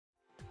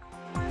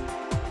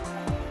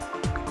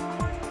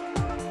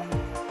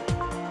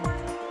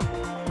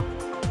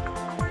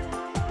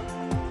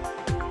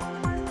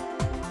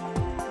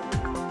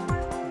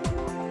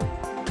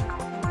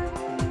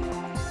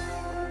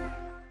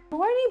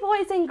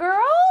and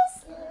girls.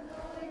 Good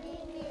morning,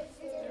 Miss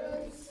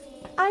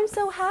DeRuosi. I'm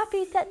so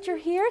happy that you're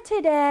here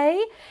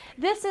today.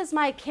 This is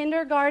my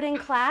kindergarten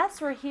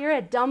class. We're here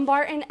at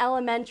Dumbarton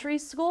Elementary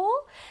School,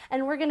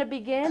 and we're going to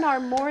begin our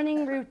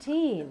morning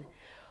routine.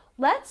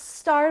 Let's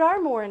start our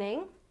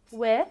morning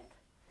with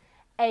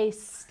a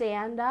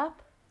stand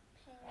up,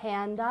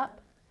 hand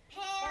up,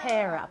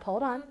 pair up.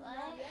 Hold on.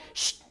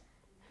 Shh.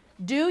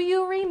 Do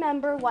you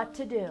remember what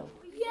to do?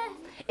 Yes.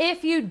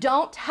 If you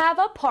don't have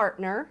a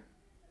partner,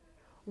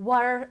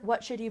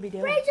 what should you be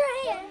doing? Raise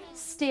your hand.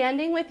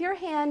 Standing with your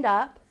hand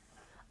up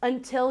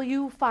until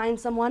you find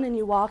someone and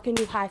you walk and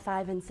you high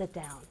five and sit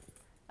down.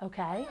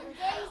 Okay?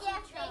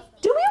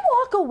 Do we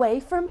walk away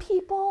from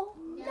people?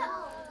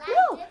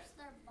 No.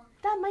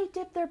 That might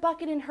dip their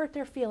bucket and hurt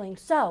their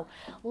feelings. So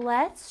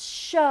let's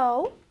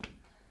show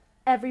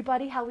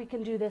everybody how we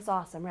can do this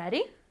awesome.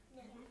 Ready?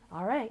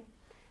 All right.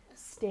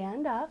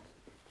 Stand up.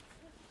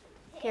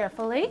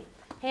 Carefully.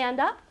 Hand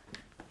up.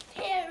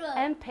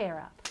 And pair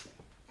up.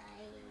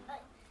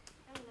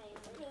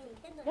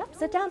 Yep,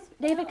 sit down.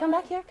 David, come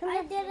back here. Come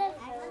here.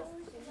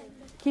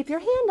 Keep your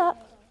hand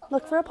up.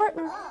 Look for a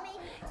partner.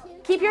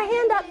 Keep your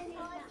hand up.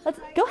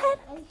 Go ahead.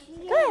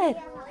 Good.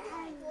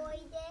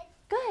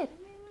 Good.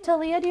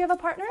 Talia, do you have a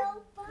partner?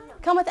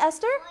 Come with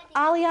Esther,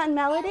 Alia, and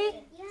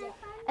Melody.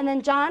 And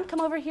then John,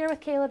 come over here with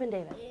Caleb and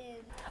David.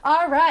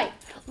 All right.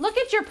 Look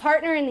at your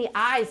partner in the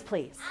eyes,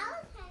 please.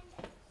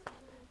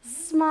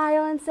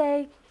 Smile and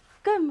say,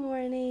 good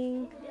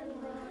morning.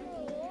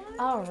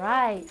 All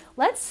right,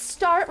 let's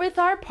start with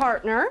our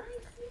partner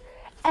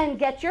and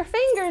get your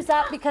fingers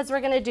up because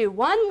we're going to do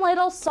one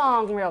little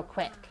song real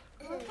quick.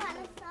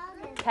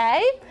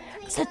 Okay?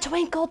 It's a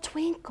twinkle,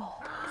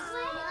 twinkle.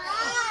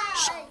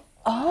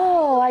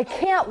 Oh, I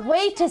can't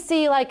wait to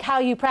see like how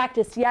you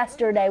practiced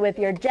yesterday with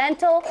your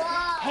gentle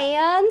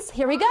hands.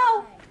 Here we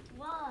go.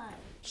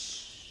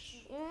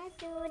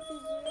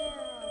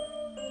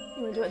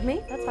 You want to do it with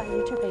me? That's fine.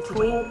 You turn face.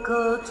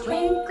 Twinkle,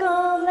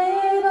 twinkle,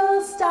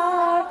 little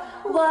star,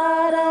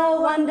 what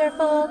a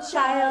wonderful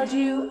child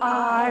you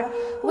are.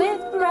 With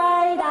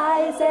bright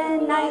eyes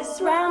and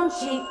nice round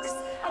cheeks,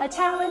 a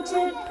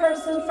talented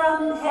person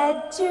from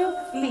head to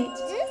feet.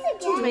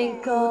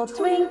 Twinkle,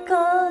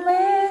 twinkle,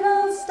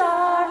 little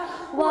star,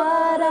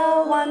 what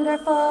a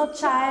wonderful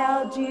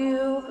child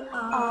you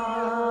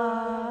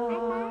are.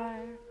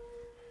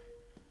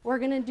 We're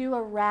going to do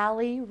a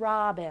rally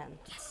robin.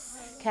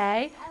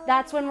 Okay,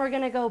 that's when we're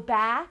going to go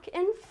back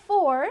and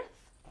forth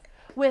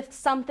with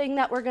something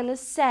that we're going to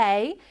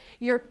say.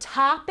 Your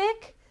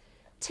topic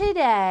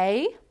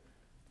today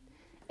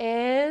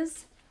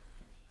is,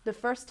 the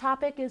first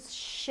topic is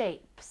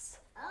shapes.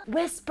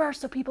 Whisper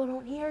so people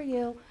don't hear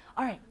you.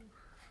 All right,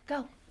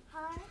 go.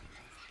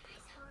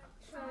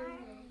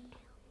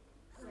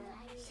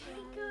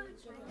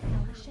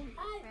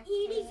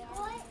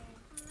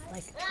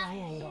 Like a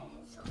triangle.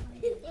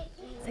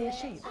 Say a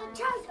shape.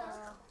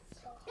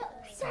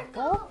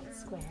 Circle,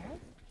 square,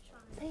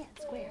 say it,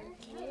 square,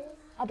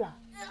 habla,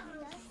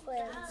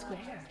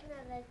 square,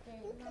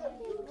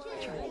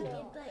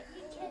 triangle,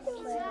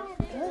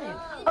 good.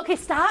 Okay,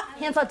 stop,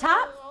 hands on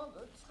top.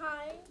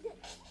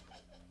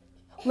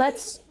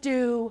 Let's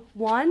do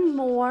one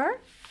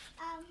more,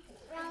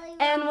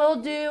 and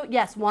we'll do,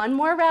 yes, one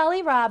more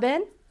rally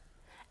robin,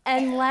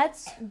 and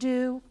let's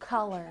do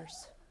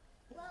colors.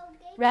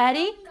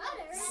 Ready?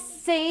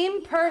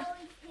 Same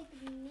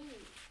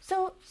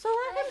So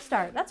let him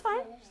start. That's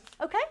fine.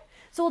 Okay?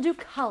 So we'll do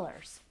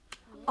colors.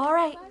 All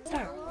right,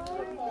 start.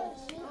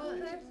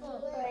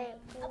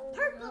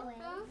 Purple,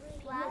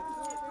 black,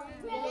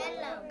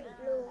 yellow,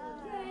 blue,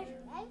 white,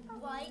 black,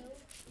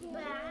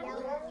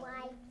 blue,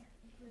 white.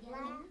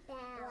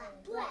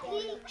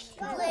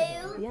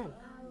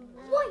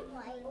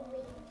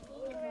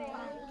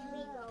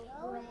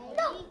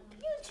 No,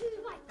 you choose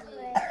my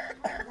color.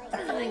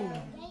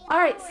 All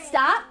right,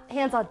 stop.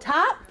 Hands on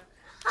top.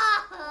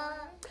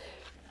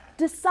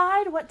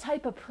 Decide what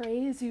type of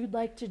praise you'd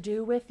like to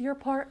do with your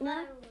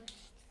partner.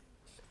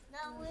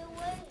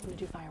 You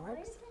do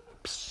fireworks?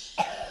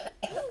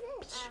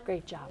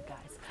 Great job,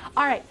 guys.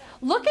 All right,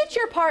 look at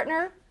your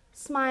partner,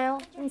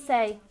 smile, and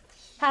say,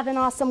 have an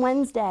awesome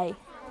Wednesday.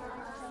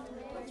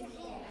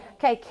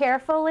 Okay,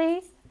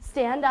 carefully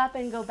stand up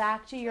and go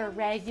back to your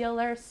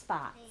regular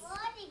spots.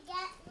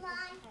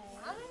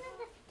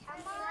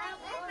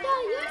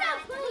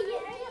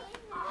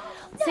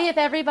 See if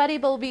everybody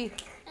will be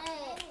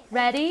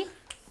ready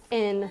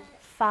in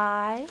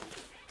 5,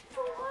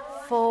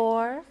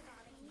 4,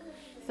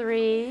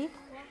 3,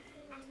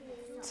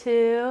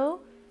 2,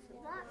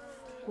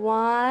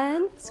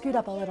 1. Scoot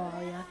up a little,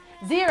 Alia.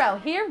 0.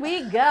 Here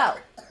we go.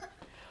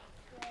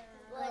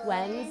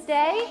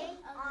 Wednesday,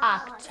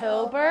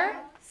 October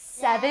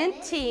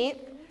 17th,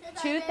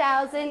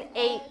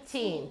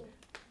 2018.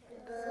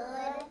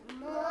 Good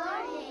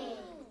morning.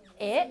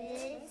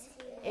 It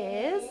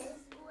is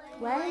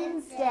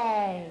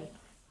Wednesday.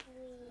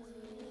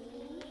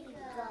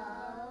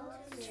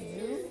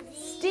 To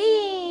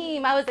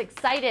STEAM. I was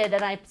excited,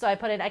 and so I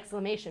put an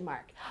exclamation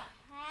mark.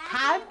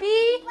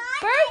 Happy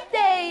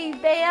birthday,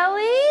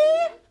 Bailey!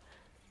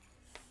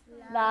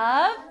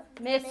 Love,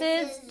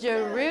 Mrs.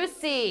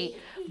 DeRuosi.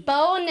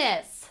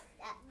 Bonus.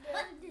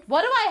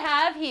 What do I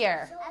have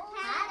here?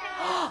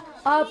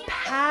 A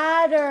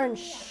pattern.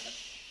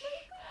 Shh.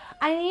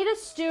 I need a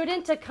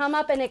student to come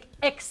up and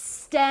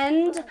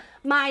extend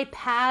my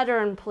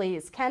pattern,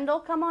 please. Kendall,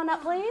 come on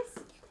up, please.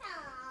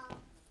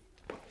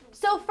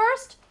 So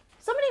first,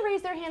 somebody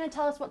raise their hand and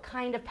tell us what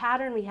kind of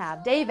pattern we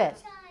have. David.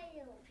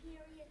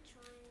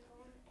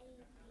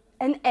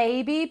 An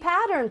AB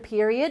pattern,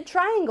 period,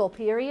 triangle,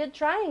 period,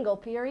 triangle,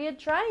 period,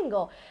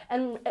 triangle.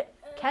 And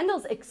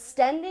Kendall's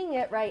extending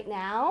it right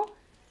now.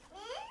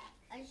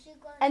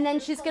 And then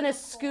she's going to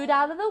scoot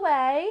out of the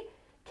way.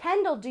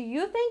 Kendall, do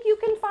you think you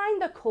can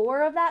find the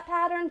core of that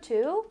pattern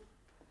too?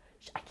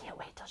 I can't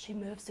wait till she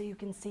moves so you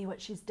can see what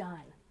she's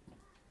done.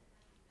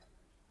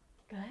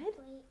 Good?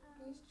 Wait,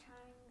 this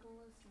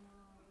triangle is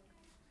long.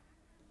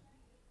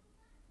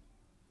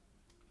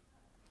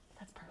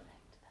 That's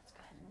perfect. That's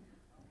good.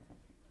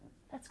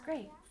 That's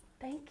great.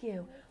 Thank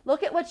you.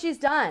 Look at what she's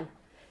done.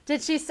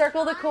 Did she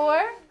circle the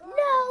core?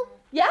 No.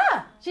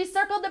 Yeah, she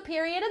circled the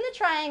period and the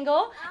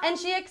triangle, and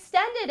she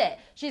extended it.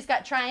 She's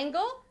got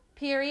triangle,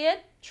 period,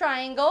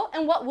 triangle,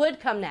 and what would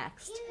come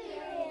next?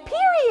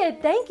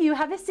 Period. Thank you.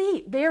 Have a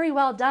seat. Very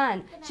well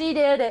done. She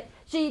did it.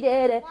 She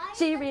did it.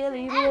 She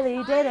really,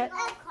 really did it.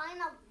 That's kind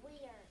of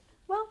weird.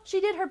 Well, she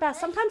did her best.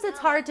 Sometimes it's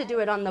hard to do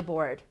it on the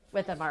board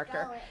with a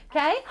marker.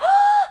 Okay?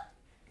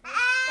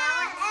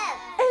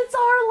 It's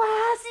our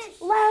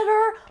last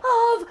letter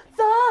of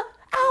the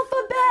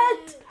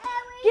alphabet.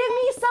 Give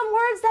me some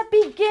words that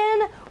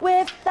begin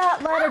with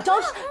that letter.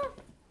 Don't,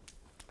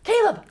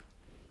 Caleb.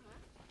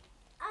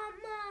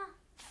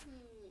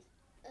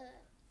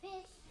 Fish.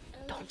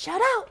 Don't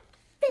shout out.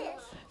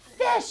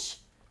 Fish.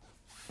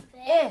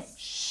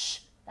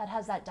 Fish. That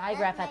has that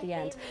digraph at the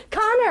end.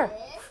 Connor.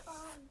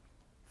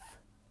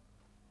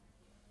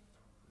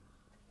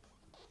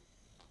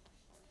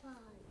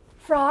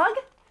 Frog.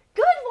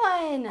 Good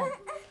one.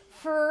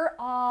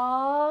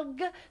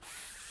 Frog.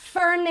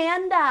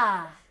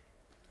 Fernanda.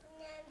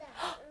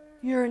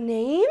 Your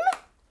name?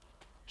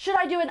 Should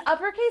I do an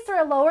uppercase or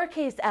a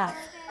lowercase f?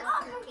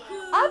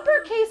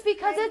 Uppercase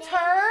because it's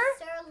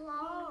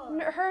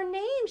her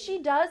name. She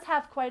does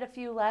have quite a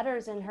few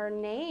letters in her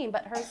name,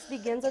 but hers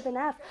begins with an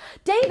F.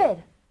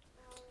 David.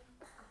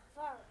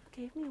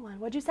 Gave me one.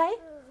 What'd you say?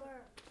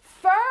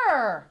 Fur.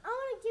 I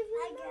want to give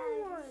you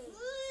another one.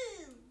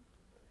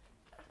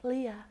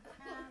 Leah.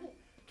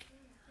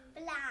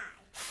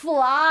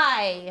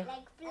 Fly. Fly.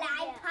 Like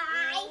fly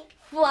pie.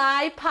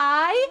 Fly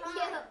pie.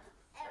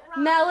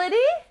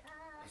 Melody.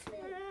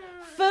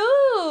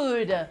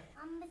 Food.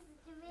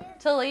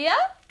 Talia.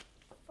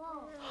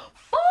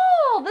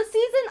 Fall. The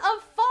season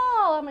of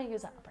fall. I'm going to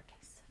use that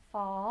uppercase.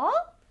 Fall.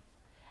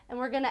 And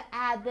we're going to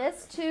add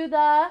this to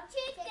the...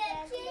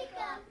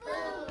 Chica,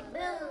 boom,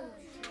 boom.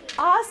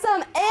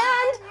 Awesome.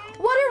 And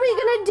what are we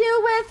going to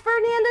do with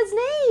Fernanda's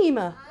name?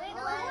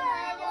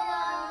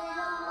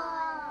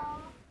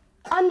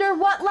 Under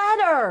what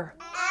letter?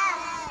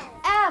 F.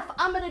 F.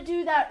 I'm going to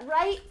do that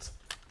right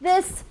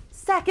this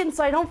second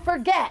so I don't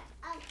forget.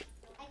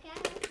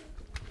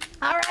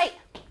 All right.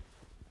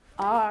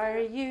 Are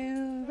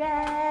you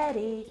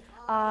ready?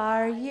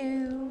 Are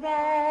you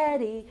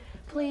ready?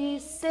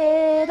 Please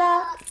sit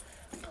up.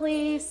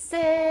 Please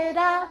sit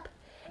up.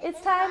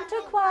 It's time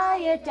to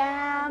quiet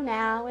down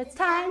now. It's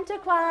time to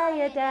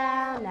quiet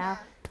down now.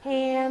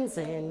 Hands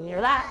in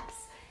your laps.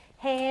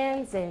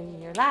 Hands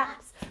in your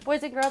laps.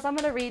 Boys and girls, I'm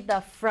going to read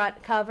the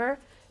front cover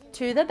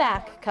to the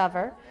back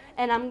cover.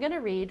 And I'm going to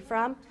read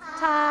from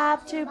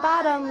top to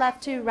bottom,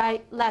 left to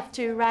right, left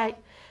to right.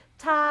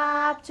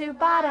 Top to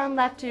bottom,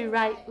 left to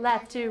right,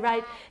 left to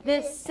right.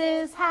 This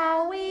is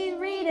how we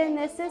read and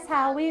this is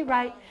how we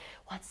write.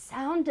 What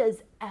sound does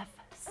F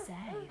say?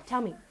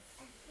 Tell me.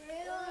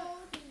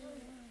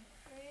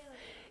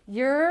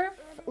 Your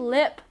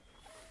lip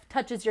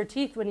touches your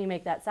teeth when you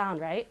make that sound,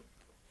 right?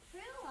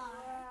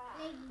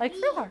 Like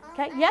fruit.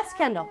 Okay. Yes,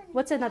 Kendall.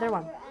 What's another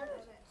one?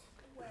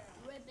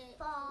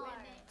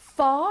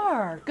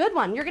 Far. Good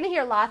one. You're going to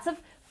hear lots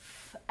of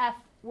F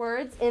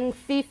words in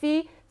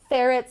Fifi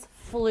Ferret's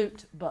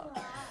flute book.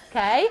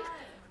 Okay?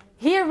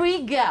 Here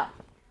we go.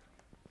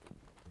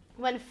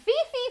 When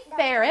Fifi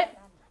Ferret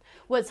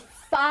was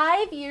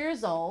 5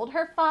 years old,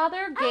 her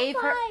father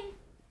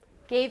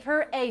gave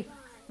her a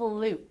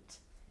flute.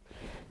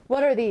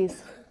 What are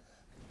these?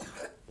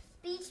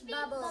 Speech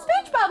bubbles.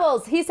 Speech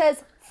bubbles. He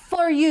says,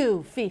 "For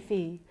you,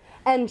 Fifi."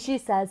 And she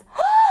says,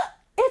 "Oh,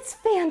 it's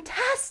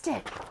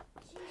fantastic."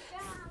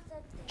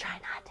 Try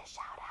not to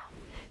shout out.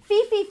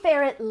 Fifi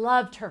Ferret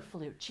loved her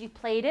flute. She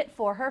played it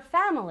for her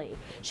family.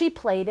 She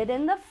played it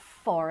in the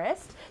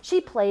forest. She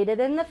played it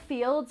in the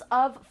fields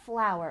of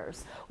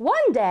flowers.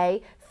 One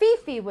day,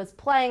 Fifi was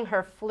playing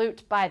her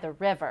flute by the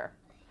river.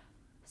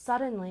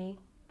 Suddenly,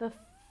 the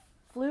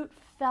flute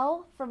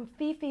fell from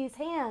Fifi's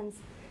hands.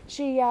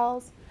 She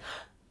yells,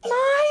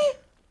 "My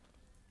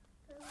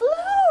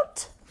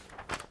flute!"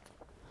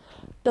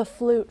 The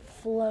flute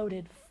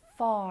floated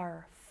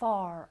far,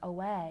 far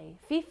away.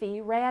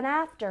 Fifi ran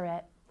after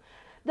it.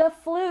 The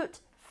flute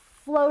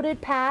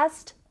floated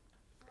past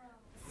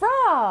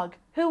Frog,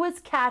 who was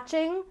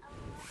catching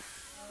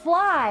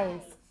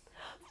flies.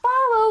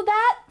 Follow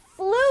that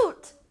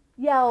flute,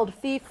 yelled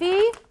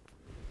Fifi.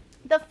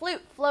 The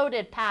flute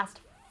floated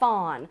past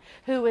Fawn,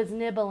 who was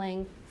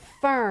nibbling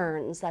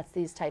ferns. That's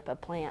these type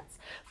of plants.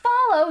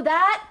 Follow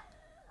that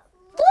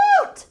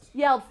flute,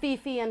 yelled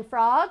Fifi and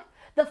Frog.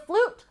 The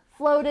flute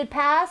floated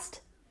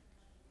past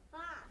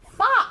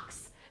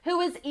Fox, who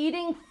was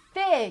eating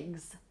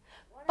figs.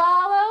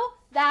 Follow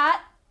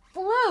that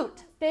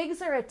flute.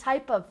 Figs are a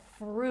type of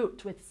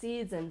fruit with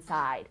seeds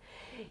inside.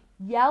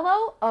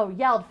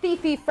 Yelled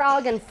Fifi,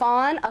 Frog, and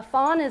Fawn. A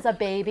fawn is a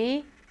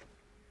baby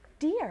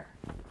deer.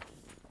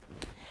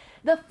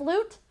 The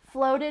flute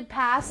floated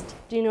past,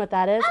 do you know what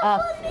that is?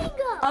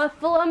 A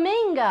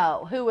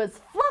flamingo who was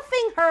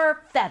fluffing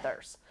her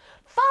feathers.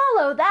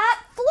 Follow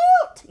that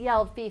flute,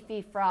 yelled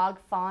Fifi, Frog,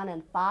 Fawn,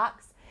 and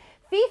Fox.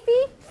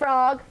 Fifi,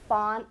 Frog,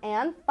 Fawn,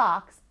 and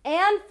Fox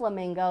and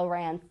Flamingo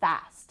ran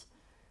fast.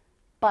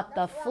 But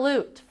the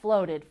flute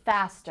floated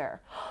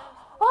faster.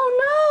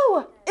 Oh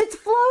no, it's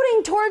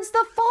floating towards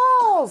the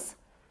falls,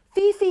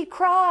 Fifi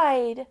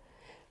cried.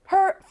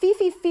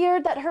 Fifi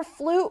feared that her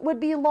flute would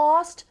be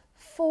lost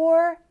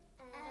forever.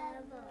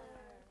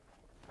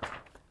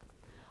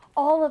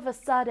 All of a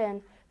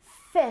sudden,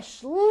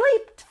 Fish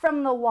leaped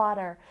from the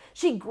water.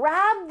 She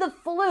grabbed the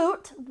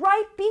flute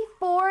right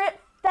before it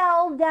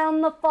fell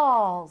down the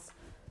falls.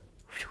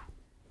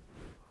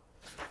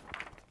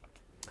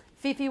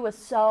 Fifi was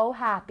so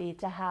happy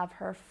to have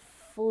her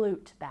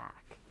flute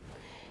back.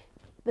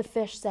 The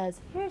fish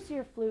says, "Here's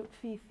your flute,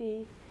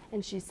 Fifi."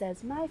 And she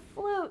says, "My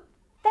flute,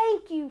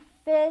 thank you,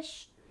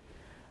 Fish."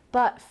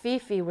 But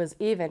Fifi was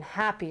even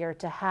happier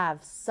to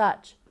have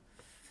such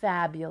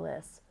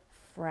fabulous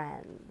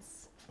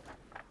friends.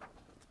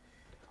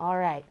 All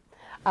right,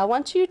 I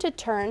want you to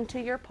turn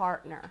to your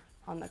partner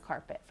on the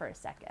carpet for a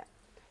second.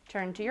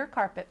 Turn to your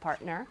carpet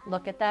partner.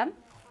 Look at them.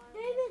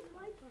 David's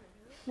my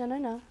partner.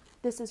 No.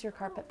 This is your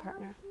carpet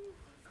partner.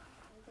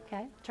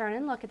 Okay, turn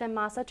and look at them.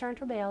 Masa, turn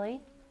to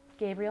Bailey.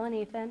 Gabriel and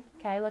Ethan.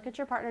 Okay, look at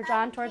your partner.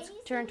 John,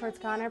 turn towards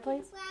Connor,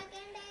 please.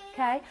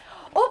 Okay.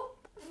 Oh,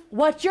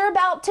 what you're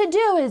about to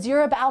do is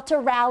you're about to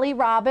rally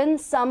Robin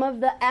some of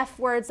the F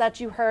words that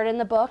you heard in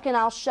the book, and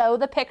I'll show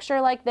the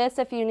picture like this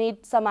if you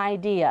need some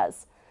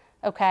ideas.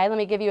 Okay, let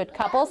me give you a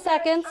couple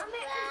seconds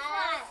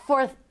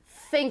for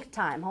think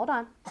time. Hold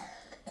on.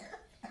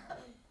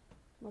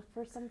 Look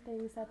for some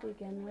things that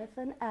begin with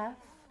an F.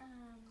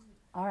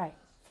 All right,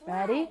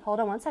 ready? Hold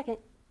on one second.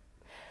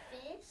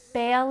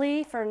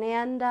 Bailey,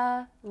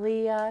 Fernanda,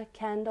 Leah,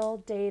 Kendall,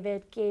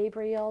 David,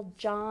 Gabriel,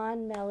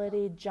 John,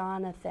 Melody,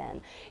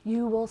 Jonathan.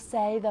 You will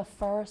say the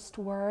first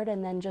word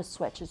and then just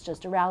switch. It's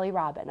just a rally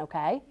Robin,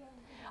 okay?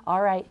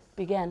 All right,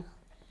 begin.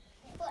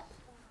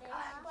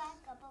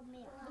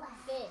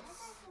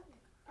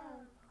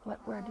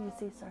 What word do you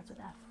see starts with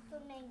F?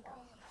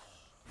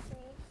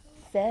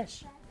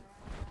 Fish.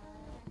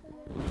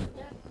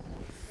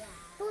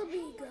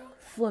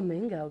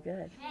 Flamingo,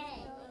 good.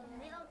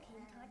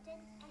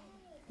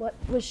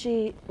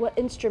 What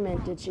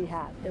instrument did she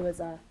have? It was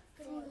a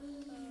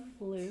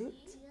flute.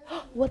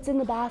 What's in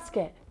the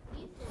basket?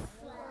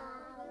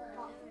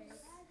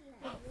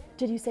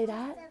 Did you say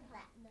that?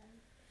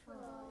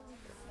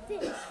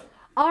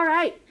 All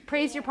right,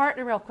 praise your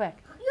partner real quick.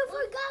 You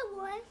forgot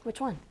one.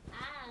 Which one?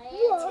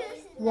 Wolf.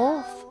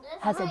 Wolf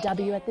has a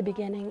W at the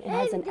beginning and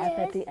has an F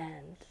at the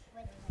end.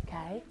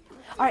 Okay?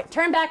 All right,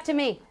 turn back to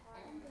me.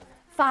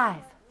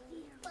 5,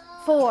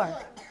 4,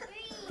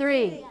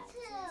 3,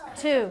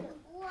 2,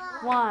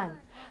 1.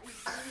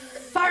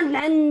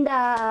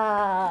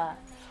 Fernanda.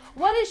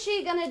 What is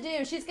she going to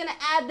do? She's going to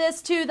add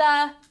this to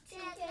the...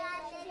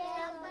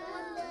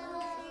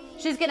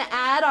 She's going to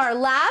add our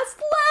last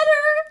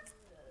letter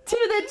to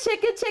the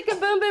Chicka Chicka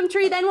Boom Boom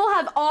tree. Then we'll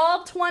have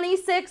all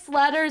 26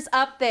 letters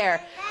up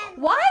there.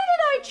 Why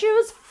did I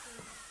choose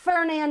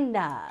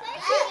Fernanda?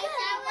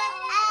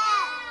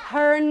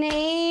 Her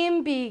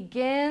name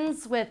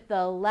begins with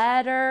the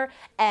letter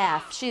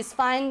F. She's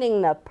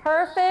finding the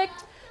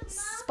perfect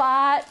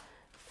spot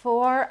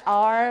for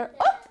our...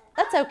 Oh,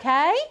 that's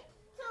okay.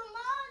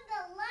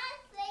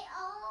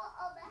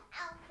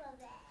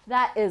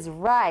 That is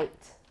right.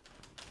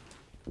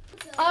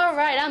 All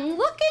right, I'm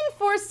looking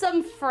for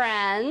some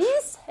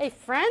friends. Hey,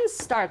 friends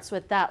starts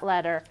with that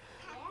letter.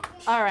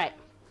 All right.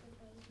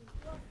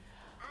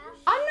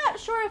 I'm not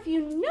sure if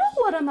you know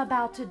what I'm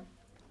about to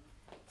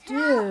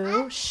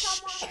do.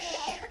 Shh, shh,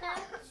 shh.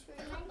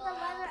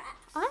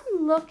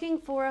 I'm looking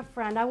for a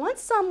friend. I want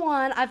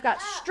someone. I've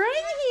got string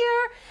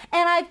here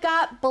and I've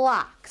got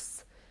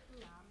blocks.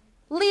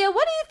 Leah,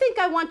 what do you think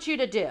I want you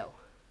to do?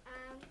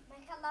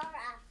 Make a letter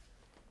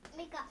F.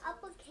 Make an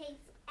uppercase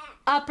F.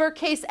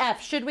 Uppercase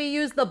F. Should we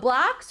use the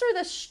blocks or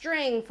the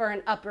string for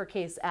an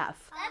uppercase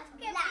F?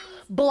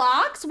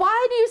 Blocks?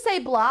 Why do you say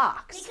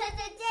blocks? Because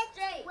it's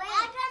string. Wait,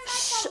 I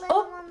Shh. can make a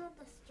little one with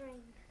the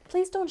string.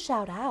 Please don't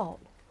shout out.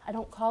 I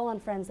don't call on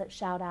friends that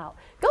shout out.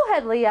 Go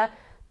ahead, Leah.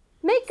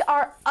 Make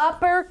our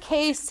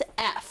uppercase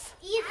F.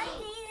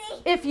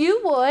 Easy. If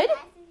you would,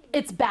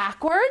 It's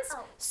backwards.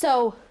 Oh.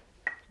 So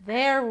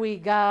there we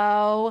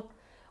go.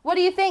 What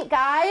do you think,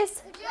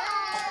 guys? Good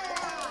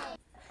job.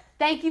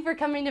 Thank you for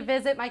coming to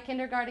visit my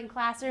kindergarten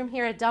classroom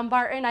here at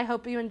Dumbarton. I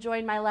hope you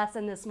enjoyed my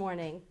lesson this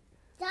morning.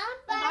 Dumbarton.